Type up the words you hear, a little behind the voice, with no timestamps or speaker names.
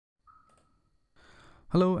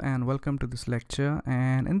Hello and welcome to this lecture,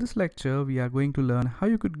 and in this lecture we are going to learn how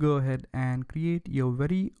you could go ahead and create your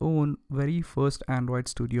very first Android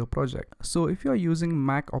Studio project. So if you are using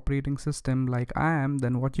Mac operating system like I am,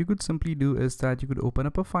 then what you could simply do is that you could open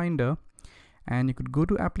up a Finder and you could go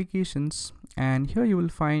to applications, and here you will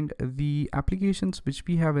find the applications which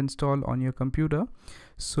we have installed on your computer.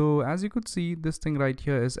 So as you could see, this thing right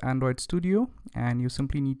here is Android Studio, and you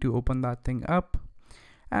simply need to open that thing up.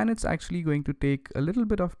 And it's actually going to take a little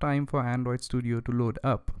bit of time for Android Studio to load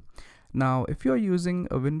up. Now, if you're using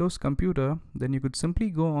a Windows computer, then you could simply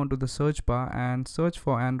go onto the search bar and search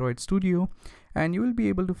for Android Studio, and you will be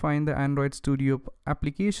able to find the Android Studio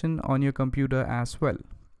application on your computer as well.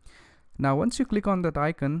 Now, once you click on that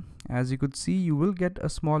icon, as you could see, you will get a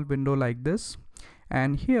small window like this.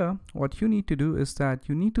 And here, what you need to do is that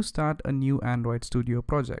you need to start a new Android Studio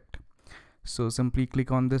project. So simply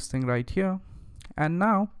click on this thing right here. And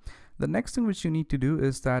now the next thing which you need to do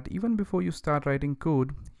is that even before you start writing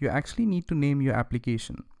code, you actually need to name your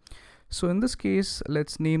application. So in this case,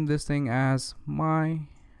 let's name this thing as my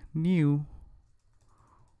new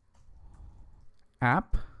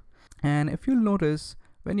app. And if you'll notice,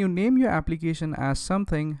 when you name your application as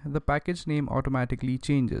something, the package name automatically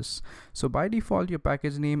changes. So by default, your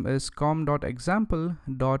package name is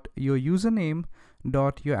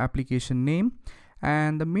com.example.yourusername.yourapplication-name.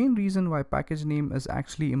 And the main reason why package name is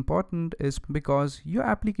actually important is because your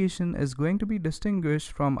application is going to be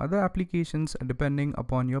distinguished from other applications depending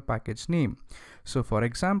upon your package name. So for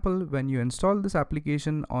example, when you install this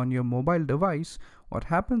application on your mobile device, what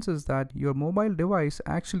happens is that your mobile device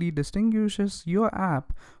actually distinguishes your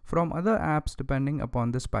app from other apps depending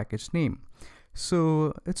upon this package name.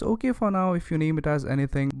 So it's okay for now if you name it as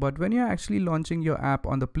anything, but when you're actually launching your app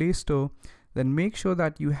on the Play Store, then make sure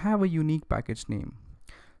that you have a unique package name.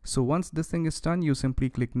 So once this thing is done, you simply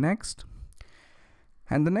click next.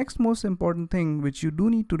 And the next most important thing which you do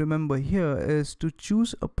need to remember here is to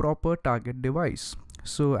choose a proper target device.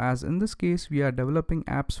 So as in this case, we are developing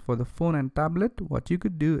apps for the phone and tablet. What you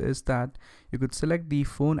could do is that you could select the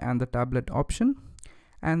phone and the tablet option.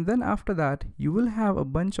 And then after that, you will have a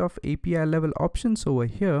bunch of API level options over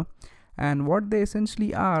here. And what they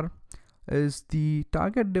essentially are is the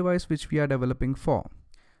target device which we are developing for.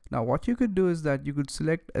 Now what you could do is that you could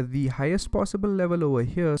select the highest possible level over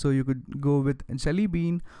here. So you could go with Jelly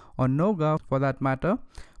Bean or Nougat for that matter.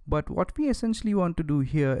 But what we essentially want to do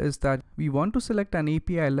here is that we want to select an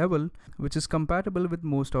API level which is compatible with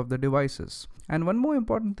most of the devices. And one more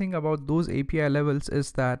important thing about those API levels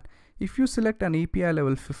is that if you select an API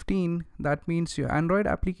level 15, that means your Android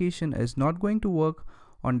application is not going to work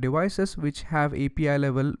on devices which have API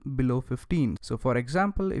level below 15. So for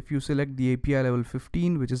example, if you select the API level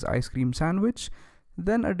 15, which is ice cream sandwich,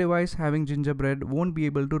 then a device having gingerbread won't be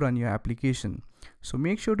able to run your application. So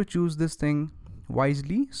make sure to choose this thing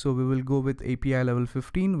wisely. So we will go with API level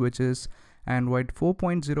 15, which is Android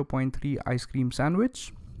 4.0.3 ice cream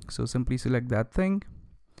sandwich. So simply select that thing.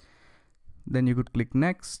 Then you could click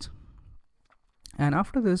next. And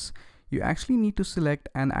after this, you actually need to select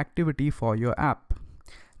an activity for your app.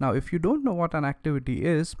 Now, if you don't know what an activity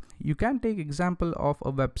is, you can take example of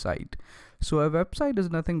a website. So a website is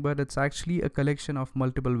nothing but it's actually a collection of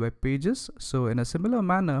multiple web pages. So in a similar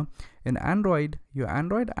manner, in Android, your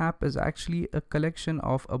Android app is actually a collection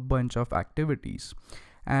of a bunch of activities.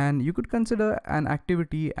 And you could consider an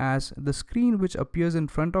activity as the screen which appears in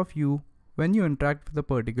front of you when you interact with a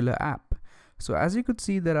particular app. So as you could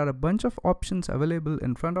see, there are a bunch of options available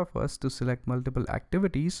in front of us to select multiple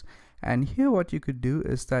activities. And here what you could do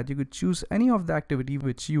is that you could choose any of the activity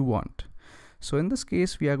which you want. So in this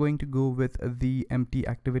case, we are going to go with the empty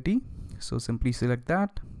activity. So simply select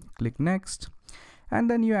that, click next, and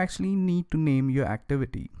then you actually need to name your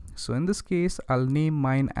activity. So in this case, I'll name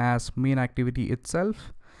mine as main activity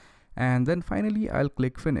itself. And then finally, I'll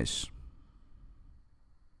click finish.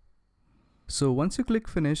 So once you click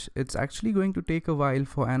finish, it's actually going to take a while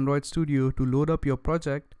for Android Studio to load up your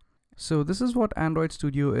project. So this is what Android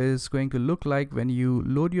Studio is going to look like when you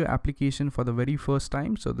load your application for the very first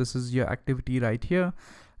time. So this is your activity right here.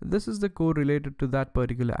 This is the code related to that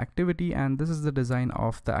particular activity, and this is the design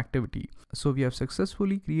of the activity. So we have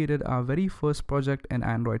successfully created our very first project in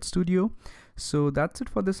Android Studio. So that's it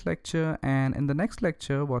for this lecture, and in the next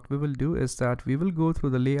lecture what we will do is that we will go through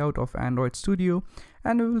the layout of Android Studio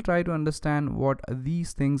and we will try to understand what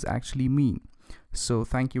these things actually mean. So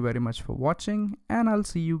thank you very much for watching, and I'll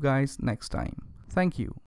see you guys next time. Thank you.